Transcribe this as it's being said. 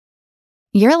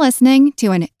You're listening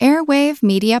to an Airwave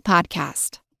Media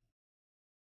Podcast.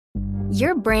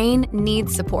 Your brain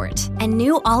needs support, and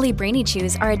new Ollie Brainy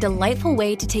Chews are a delightful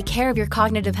way to take care of your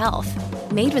cognitive health.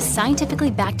 Made with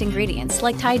scientifically backed ingredients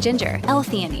like Thai ginger,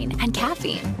 L-theanine, and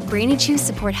caffeine, Brainy Chews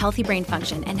support healthy brain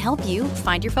function and help you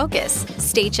find your focus,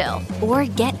 stay chill, or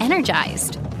get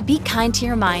energized. Be kind to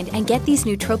your mind and get these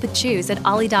nootropic chews at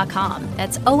ollie.com.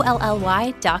 That's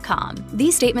OLLY.com.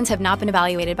 These statements have not been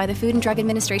evaluated by the Food and Drug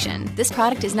Administration. This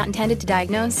product is not intended to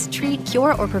diagnose, treat,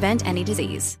 cure, or prevent any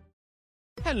disease.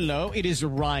 Hello, it is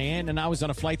Ryan, and I was on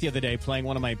a flight the other day playing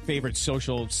one of my favorite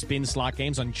social spin slot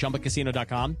games on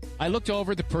ChumbaCasino.com. I looked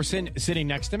over at the person sitting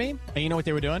next to me, and you know what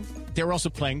they were doing? They were also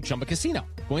playing Chumba Casino.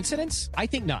 Coincidence? I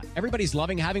think not. Everybody's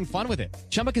loving having fun with it.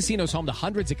 Chumba Casino is home to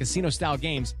hundreds of casino-style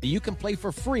games that you can play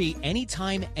for free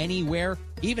anytime, anywhere,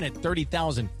 even at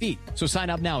 30,000 feet. So sign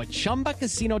up now at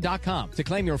ChumbaCasino.com to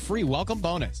claim your free welcome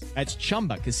bonus. That's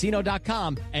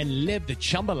ChumbaCasino.com and live the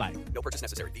Chumba life. No purchase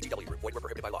necessary. VGW. Void where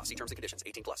prohibited by law. See terms and conditions.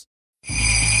 18+.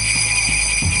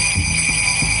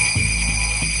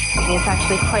 It's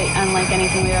actually quite unlike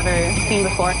anything we've ever seen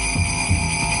before.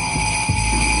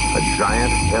 A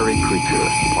giant, hairy creature,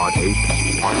 part ape,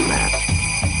 part man.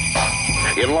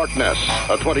 In Loch Ness,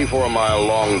 a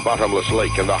 24-mile-long bottomless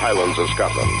lake in the Highlands of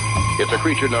Scotland. It's a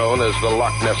creature known as the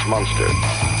Loch Ness Monster.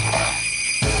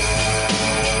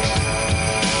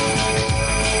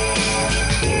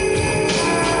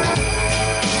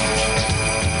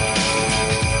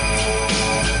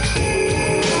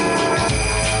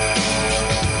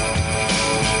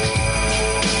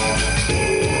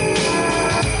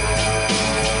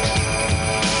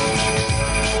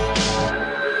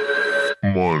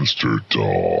 Monster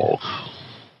Talk.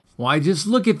 Why, just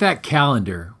look at that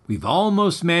calendar. We've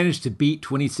almost managed to beat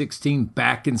 2016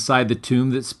 back inside the tomb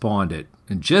that spawned it,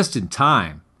 and just in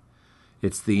time.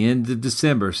 It's the end of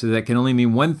December, so that can only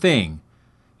mean one thing.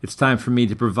 It's time for me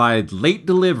to provide late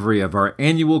delivery of our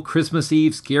annual Christmas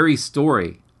Eve scary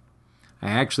story. I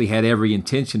actually had every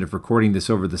intention of recording this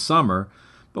over the summer,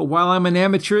 but while I'm an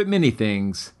amateur at many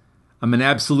things, I'm an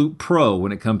absolute pro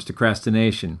when it comes to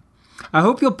procrastination. I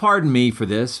hope you'll pardon me for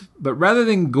this, but rather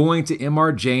than going to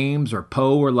M.R. James or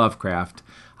Poe or Lovecraft,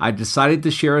 I decided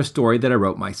to share a story that I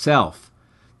wrote myself.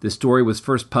 This story was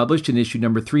first published in issue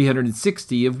number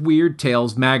 360 of Weird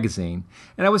Tales magazine,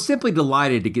 and I was simply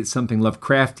delighted to get something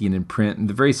Lovecraftian in print in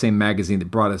the very same magazine that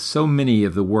brought us so many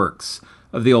of the works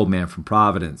of the old man from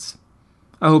Providence.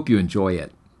 I hope you enjoy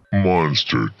it.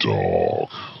 Monster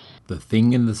Talk. The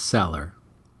Thing in the Cellar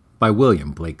by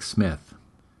William Blake Smith.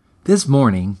 This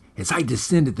morning, as I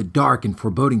descended the dark and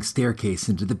foreboding staircase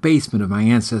into the basement of my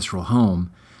ancestral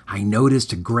home, I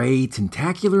noticed a gray,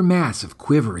 tentacular mass of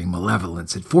quivering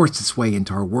malevolence had forced its way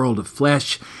into our world of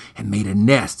flesh and made a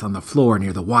nest on the floor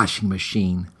near the washing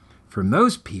machine. For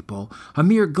most people, a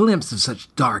mere glimpse of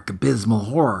such dark, abysmal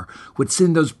horror would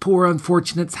send those poor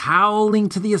unfortunates howling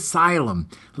to the asylum,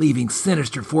 leaving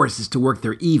sinister forces to work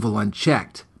their evil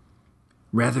unchecked.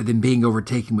 Rather than being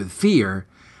overtaken with fear,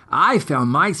 I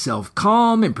found myself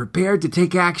calm and prepared to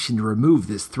take action to remove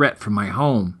this threat from my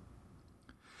home.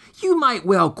 You might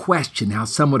well question how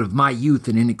someone of my youth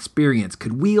and inexperience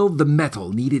could wield the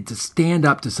metal needed to stand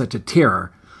up to such a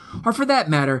terror, or for that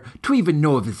matter, to even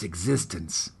know of its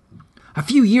existence. A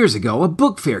few years ago, a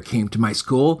book fair came to my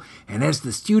school, and as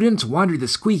the students wandered the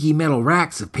squeaky metal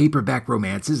racks of paperback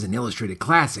romances and illustrated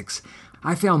classics,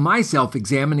 I found myself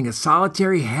examining a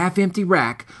solitary half-empty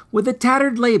rack with a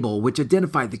tattered label which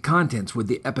identified the contents with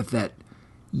the epithet,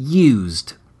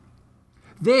 used.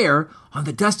 There, on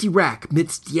the dusty rack,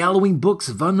 midst yellowing books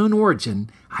of unknown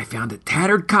origin, I found a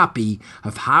tattered copy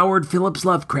of Howard Phillips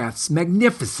Lovecraft's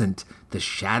magnificent The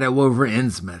Shadow over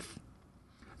Innsmouth.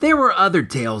 There were other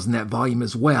tales in that volume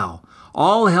as well,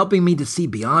 all helping me to see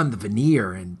beyond the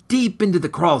veneer and deep into the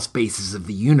crawl spaces of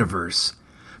the universe.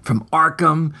 From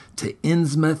Arkham to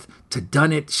Innsmouth to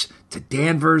Dunwich to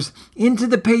Danvers, into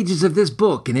the pages of this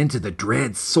book and into the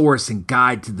dread source and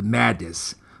guide to the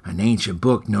madness, an ancient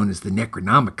book known as the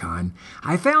Necronomicon,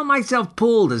 I found myself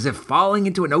pulled as if falling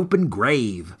into an open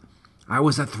grave. I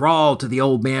was a thrall to the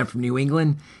old man from New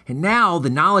England, and now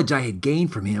the knowledge I had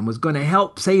gained from him was going to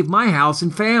help save my house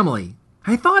and family.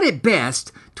 I thought it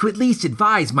best to at least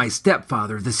advise my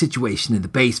stepfather of the situation in the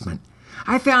basement.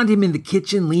 I found him in the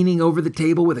kitchen leaning over the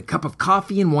table with a cup of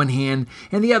coffee in one hand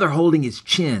and the other holding his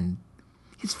chin.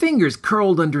 His fingers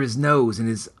curled under his nose and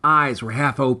his eyes were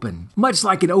half open, much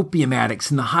like an opium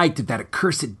addict's in the height of that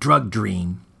accursed drug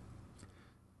dream.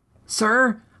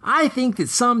 "Sir, I think that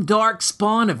some dark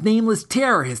spawn of nameless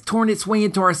terror has torn its way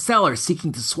into our cellar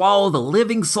seeking to swallow the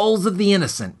living souls of the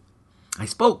innocent." I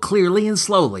spoke clearly and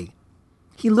slowly.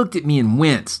 He looked at me and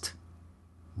winced.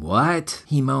 "What?"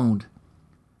 he moaned.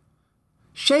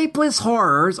 "Shapeless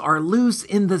horrors are loose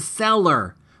in the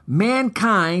cellar.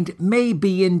 Mankind may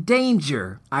be in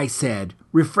danger," I said,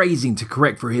 rephrasing to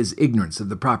correct for his ignorance of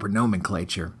the proper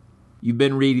nomenclature. "You've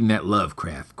been reading that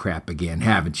Lovecraft crap again,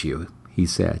 haven't you?" he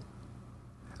said.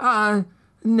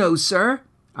 No, sir,"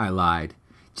 I lied.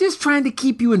 "Just trying to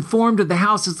keep you informed of the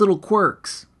house's little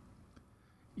quirks."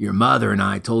 "Your mother and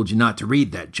I told you not to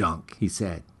read that junk," he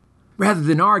said. Rather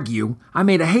than argue, I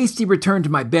made a hasty return to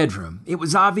my bedroom. It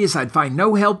was obvious I'd find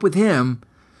no help with him.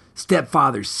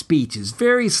 Stepfather's speech is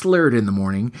very slurred in the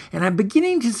morning, and I'm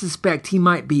beginning to suspect he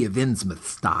might be of Innsmouth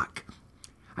stock.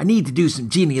 I need to do some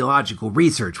genealogical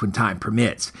research when time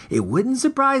permits. It wouldn't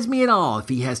surprise me at all if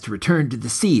he has to return to the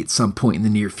sea at some point in the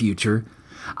near future.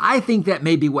 I think that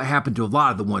may be what happened to a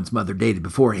lot of the ones Mother dated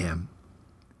before him.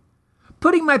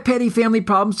 Putting my petty family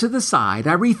problems to the side,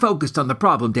 I refocused on the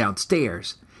problem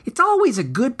downstairs. It's always a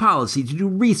good policy to do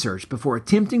research before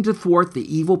attempting to thwart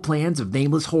the evil plans of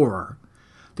nameless horror.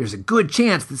 There's a good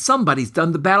chance that somebody's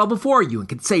done the battle before you and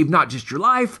can save not just your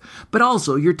life, but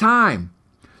also your time.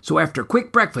 So after a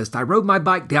quick breakfast, I rode my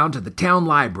bike down to the town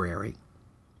library.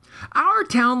 Our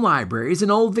town library is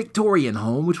an old Victorian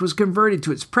home which was converted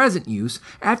to its present use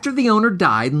after the owner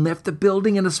died and left the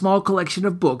building and a small collection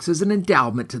of books as an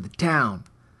endowment to the town.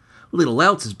 Little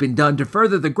else has been done to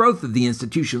further the growth of the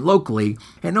institution locally,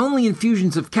 and only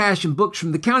infusions of cash and books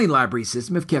from the county library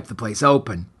system have kept the place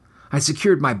open. I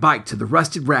secured my bike to the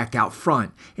rusted rack out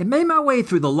front and made my way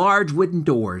through the large wooden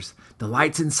doors. The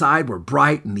lights inside were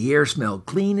bright and the air smelled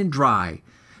clean and dry.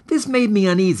 This made me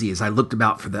uneasy as I looked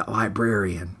about for the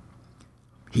librarian.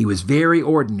 He was very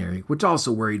ordinary, which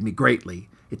also worried me greatly.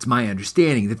 It's my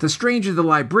understanding that the stranger the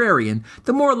librarian,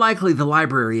 the more likely the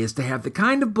library is to have the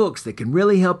kind of books that can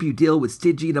really help you deal with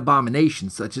Stygian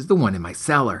abominations such as the one in my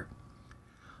cellar.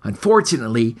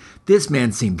 Unfortunately, this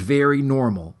man seemed very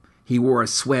normal. He wore a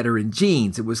sweater and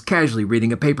jeans and was casually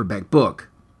reading a paperback book.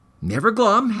 Never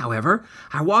glum, however,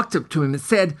 I walked up to him and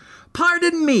said,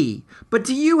 "Pardon me, but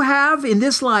do you have in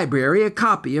this library a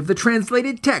copy of the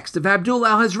translated text of Abdul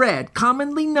al-Hazred,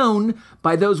 commonly known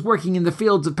by those working in the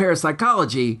fields of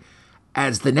parapsychology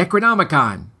as the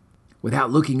Necronomicon?"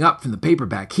 Without looking up from the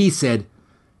paperback, he said,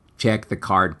 "Check the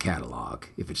card catalog.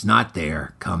 If it's not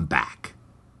there, come back."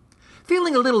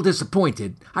 Feeling a little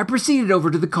disappointed, I proceeded over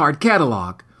to the card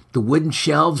catalog. The wooden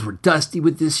shelves were dusty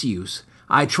with disuse.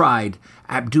 I tried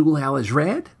Abdul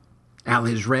al-Hazred,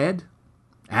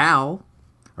 Al,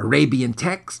 Arabian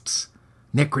Texts,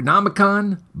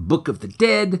 Necronomicon, Book of the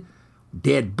Dead,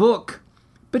 Dead Book.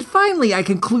 But finally I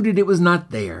concluded it was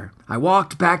not there. I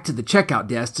walked back to the checkout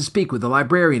desk to speak with the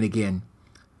librarian again.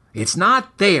 "It's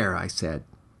not there," I said.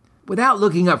 Without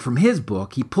looking up from his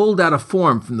book, he pulled out a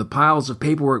form from the piles of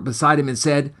paperwork beside him and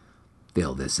said,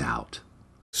 "Fill this out."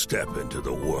 Step into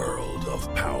the world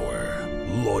of power,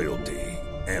 loyalty,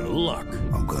 and luck.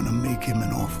 I'm gonna make him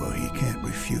an offer he can't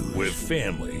refuse. With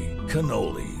family,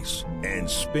 cannolis, and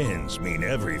spins mean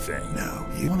everything. Now,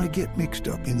 you wanna get mixed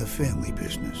up in the family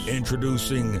business.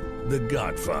 Introducing The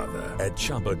Godfather at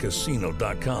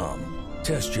ChumbaCasino.com.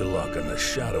 Test your luck in the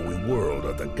shadowy world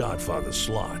of The Godfather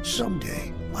slot.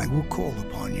 Someday, I will call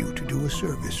upon you to do a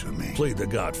service for me. Play The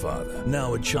Godfather,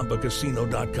 now at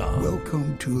ChumbaCasino.com.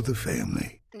 Welcome to the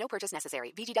family. No purchase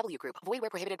necessary. VGW Group. Void where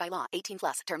prohibited by law.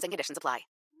 18+. Terms and conditions apply.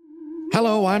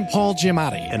 Hello, I'm Paul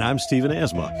Giamatti. And I'm Stephen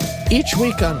Asma. Each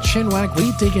week on Chinwag,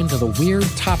 we dig into the weird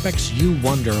topics you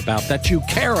wonder about, that you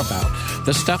care about.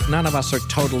 The stuff none of us are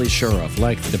totally sure of,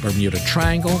 like the Bermuda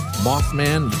Triangle,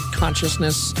 Mothman,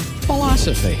 consciousness,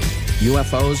 philosophy,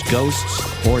 UFOs,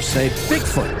 ghosts, or, say,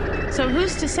 Bigfoot. So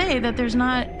who's to say that there's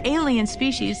not alien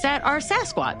species that are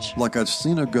Sasquatch? Like I'd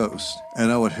seen a ghost, and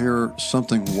I would hear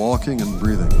something walking and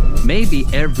breathing. Maybe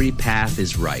every path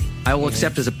is right. I will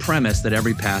accept as a premise that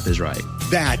every path is right.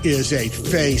 That is a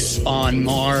face on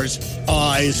Mars.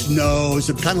 Eyes, nose.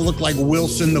 It kind of looked like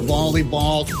Wilson, the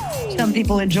volleyball. Some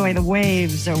people enjoy the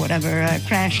waves or whatever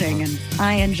crashing, and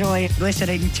I enjoy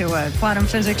listening to a quantum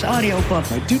physics audiobook.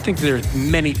 I do think there are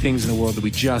many things in the world that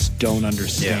we just don't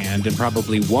understand and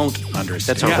probably won't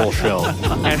understand. That's our whole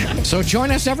show. So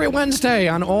join us every Wednesday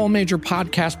on all major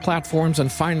podcast platforms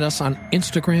and find us on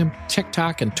Instagram,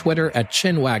 TikTok, and Twitter at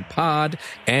ChinwagPod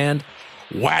and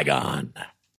Wagon.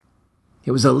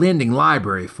 It was a lending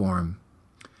library form.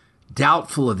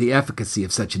 Doubtful of the efficacy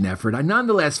of such an effort, I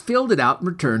nonetheless filled it out and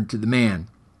returned to the man.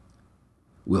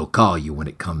 "We'll call you when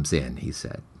it comes in," he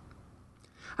said.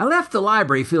 I left the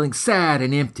library feeling sad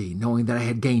and empty, knowing that I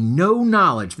had gained no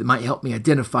knowledge that might help me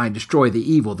identify and destroy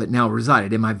the evil that now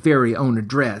resided in my very own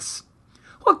address.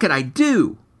 What could I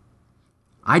do?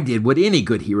 I did what any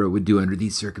good hero would do under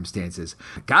these circumstances.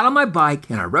 I got on my bike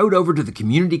and I rode over to the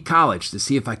community college to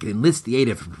see if I could enlist the aid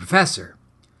of a professor.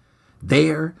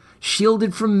 There,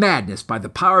 shielded from madness by the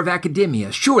power of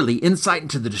academia, surely insight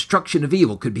into the destruction of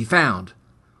evil could be found.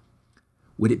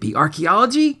 Would it be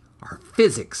archaeology or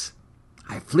physics?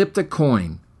 I flipped a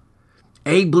coin.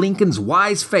 Abe Lincoln's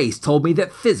wise face told me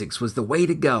that physics was the way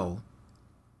to go.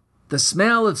 The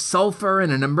smell of sulfur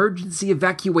and an emergency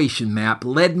evacuation map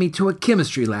led me to a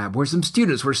chemistry lab where some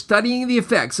students were studying the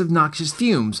effects of noxious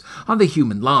fumes on the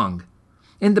human lung.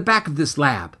 In the back of this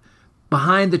lab,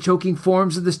 behind the choking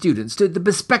forms of the students, stood the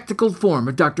bespectacled form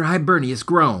of Dr. Hibernius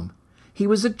Grome. He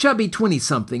was a chubby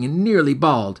 20-something and nearly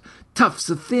bald. Tufts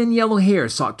of thin yellow hair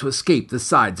sought to escape the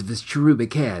sides of his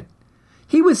cherubic head.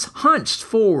 He was hunched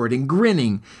forward and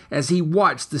grinning as he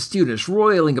watched the students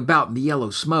roiling about in the yellow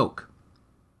smoke.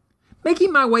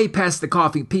 Making my way past the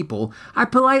coughing people, I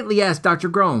politely asked Dr.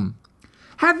 Grome,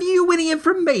 "Have you any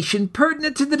information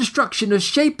pertinent to the destruction of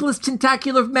shapeless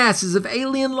tentacular masses of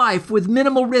alien life with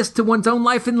minimal risk to one's own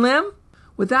life and limb?"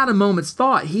 Without a moment's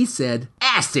thought, he said,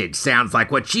 "Acid sounds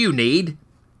like what you need."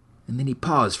 And then he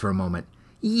paused for a moment.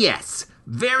 "Yes,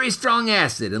 very strong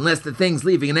acid, unless the thing's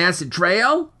leaving an acid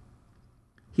trail?"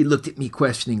 He looked at me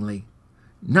questioningly.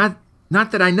 Not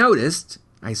that I noticed,"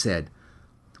 I said.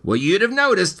 "Well, you'd have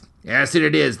noticed. Acid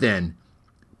it is, then.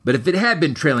 But if it had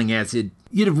been trailing acid,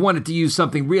 you'd have wanted to use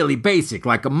something really basic,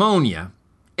 like ammonia.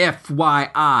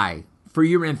 FYI, for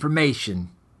your information."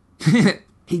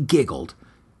 He giggled.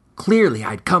 Clearly,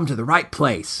 I'd come to the right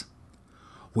place.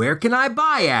 "Where can I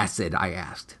buy acid?" I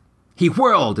asked. He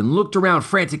whirled and looked around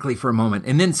frantically for a moment,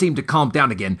 and then seemed to calm down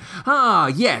again. "Ah,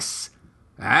 yes.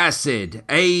 Acid.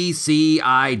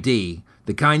 ACID.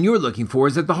 The kind you're looking for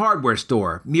is at the hardware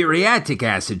store. Muriatic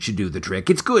acid should do the trick.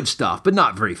 It's good stuff, but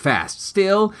not very fast.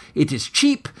 Still, it is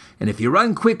cheap, and if you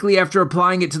run quickly after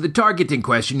applying it to the target in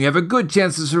question, you have a good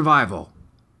chance of survival."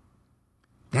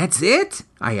 "That's it?"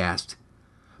 I asked.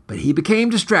 But he became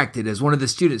distracted as one of the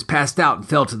students passed out and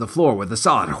fell to the floor with a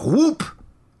solid whoop.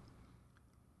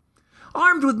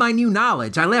 Armed with my new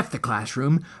knowledge, I left the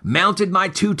classroom, mounted my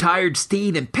too-tired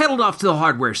steed, and pedaled off to the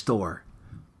hardware store.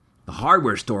 The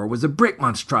hardware store was a brick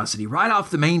monstrosity right off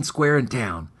the main square in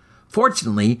town.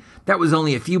 Fortunately, that was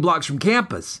only a few blocks from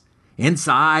campus.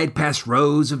 Inside, past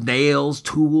rows of nails,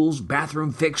 tools,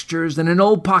 bathroom fixtures, and an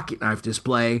old pocket knife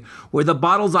display, were the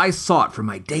bottles I sought for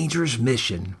my dangerous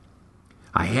mission.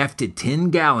 I hefted 10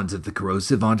 gallons of the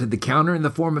corrosive onto the counter in the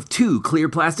form of 2 clear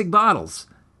plastic bottles.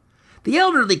 The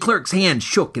elderly clerk's hand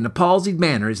shook in a palsied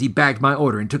manner as he bagged my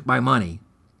order and took my money.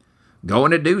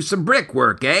 "Going to do some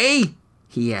brickwork, eh?"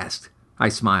 he asked. I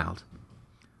smiled.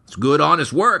 "It's good,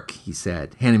 honest work," he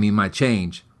said, handing me my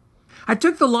change. I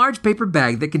took the large paper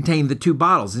bag that contained the 2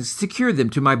 bottles and secured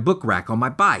them to my book rack on my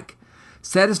bike.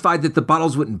 Satisfied that the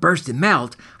bottles wouldn't burst and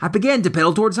melt, I began to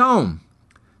pedal towards home.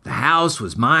 The house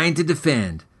was mine to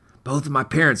defend. Both of my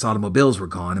parents' automobiles were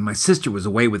gone, and my sister was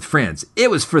away with friends.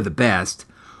 It was for the best.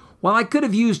 While I could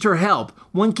have used her help,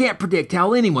 one can't predict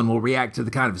how anyone will react to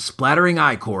the kind of splattering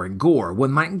ichor and gore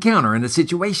one might encounter in a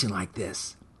situation like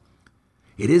this.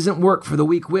 It isn't work for the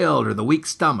weak-willed or the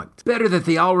weak-stomached. Better that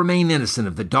they all remain innocent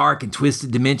of the dark and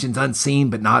twisted dimensions unseen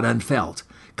but not unfelt.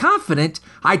 Confident,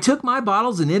 I took my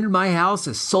bottles and entered my house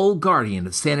as sole guardian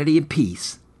of sanity and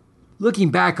peace.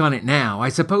 Looking back on it now, I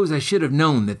suppose I should have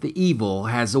known that the evil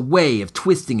has a way of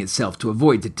twisting itself to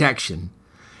avoid detection.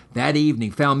 That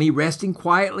evening found me resting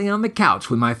quietly on the couch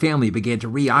when my family began to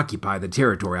reoccupy the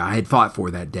territory I had fought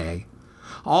for that day.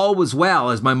 All was well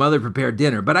as my mother prepared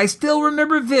dinner, but I still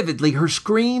remember vividly her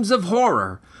screams of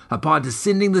horror upon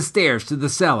descending the stairs to the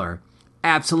cellar.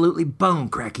 Absolutely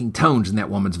bone-cracking tones in that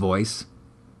woman's voice.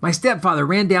 My stepfather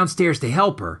ran downstairs to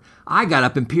help her. I got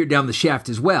up and peered down the shaft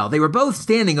as well. They were both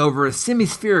standing over a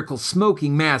semi-spherical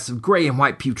smoking mass of gray and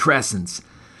white putrescence.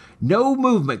 No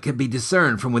movement could be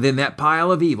discerned from within that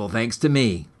pile of evil, thanks to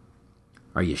me.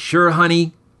 "Are you sure,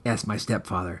 honey?" asked my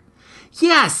stepfather.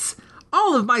 "Yes!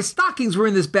 All of my stockings were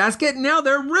in this basket, and now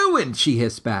they're ruined," she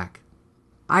hissed back.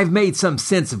 I've made some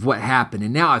sense of what happened,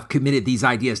 and now I've committed these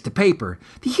ideas to paper.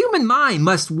 The human mind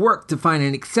must work to find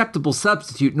an acceptable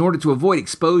substitute in order to avoid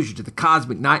exposure to the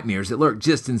cosmic nightmares that lurk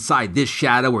just inside this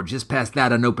shadow or just past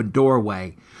that unopened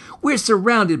doorway. We're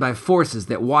surrounded by forces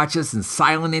that watch us in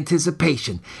silent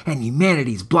anticipation, and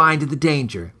humanity's blind to the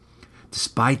danger.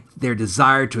 Despite their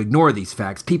desire to ignore these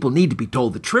facts, people need to be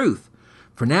told the truth.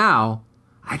 For now,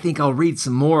 I think I'll read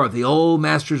some more of the old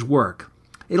master's work.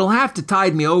 It'll have to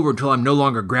tide me over until I'm no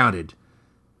longer grounded.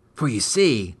 For you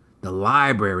see, the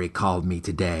library called me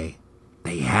today.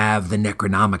 They have the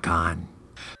Necronomicon.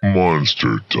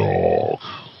 Monster Dog.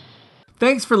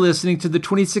 Thanks for listening to the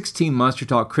 2016 Monster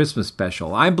Talk Christmas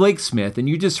Special. I'm Blake Smith, and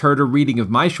you just heard a reading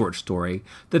of my short story,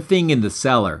 The Thing in the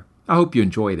Cellar. I hope you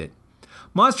enjoyed it.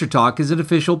 Monster Talk is an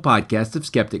official podcast of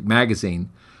Skeptic Magazine.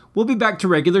 We'll be back to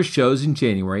regular shows in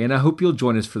January, and I hope you'll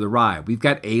join us for the ride. We've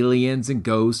got aliens and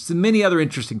ghosts and many other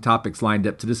interesting topics lined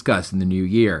up to discuss in the new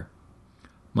year.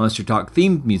 Monster Talk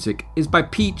themed music is by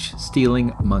Peach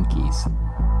Stealing Monkeys.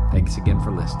 Thanks again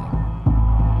for listening.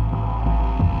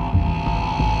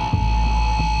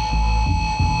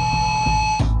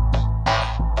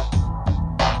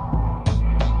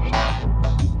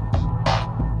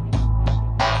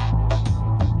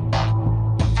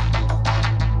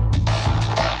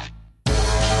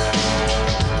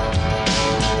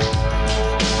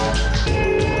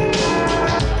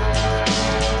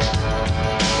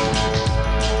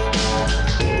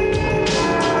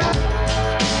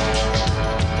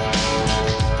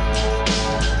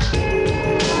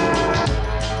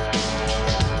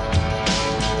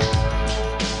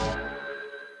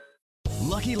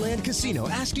 Casino,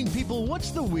 asking people,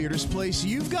 what's the weirdest place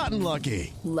you've gotten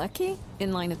lucky? Lucky?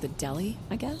 In line at the deli,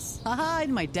 I guess? Aha,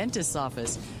 in my dentist's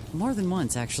office. More than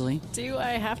once, actually. Do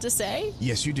I have to say?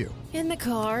 Yes, you do. In the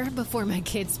car before my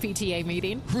kids' PTA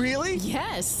meeting. Really?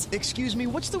 Yes. Excuse me,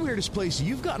 what's the weirdest place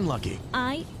you've gotten lucky?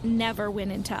 I never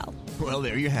win and tell. Well,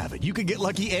 there you have it. You can get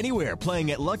lucky anywhere,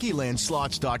 playing at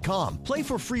LuckyLandSlots.com. Play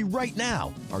for free right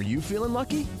now. Are you feeling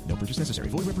lucky? No purchase necessary.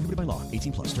 Void where prohibited by law.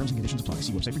 18+. Terms and conditions apply.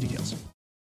 See website for details.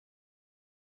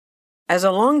 As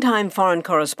a longtime foreign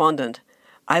correspondent,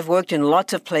 I've worked in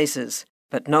lots of places,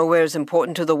 but nowhere as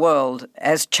important to the world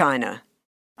as China.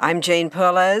 I'm Jane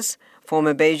Perlez,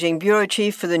 former Beijing bureau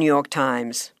chief for the New York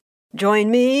Times. Join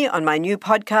me on my new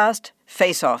podcast,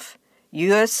 Face Off,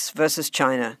 U.S. versus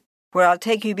China, where I'll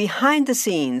take you behind the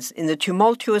scenes in the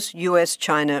tumultuous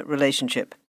U.S.-China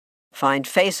relationship. Find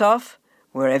Face Off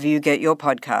wherever you get your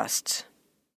podcasts.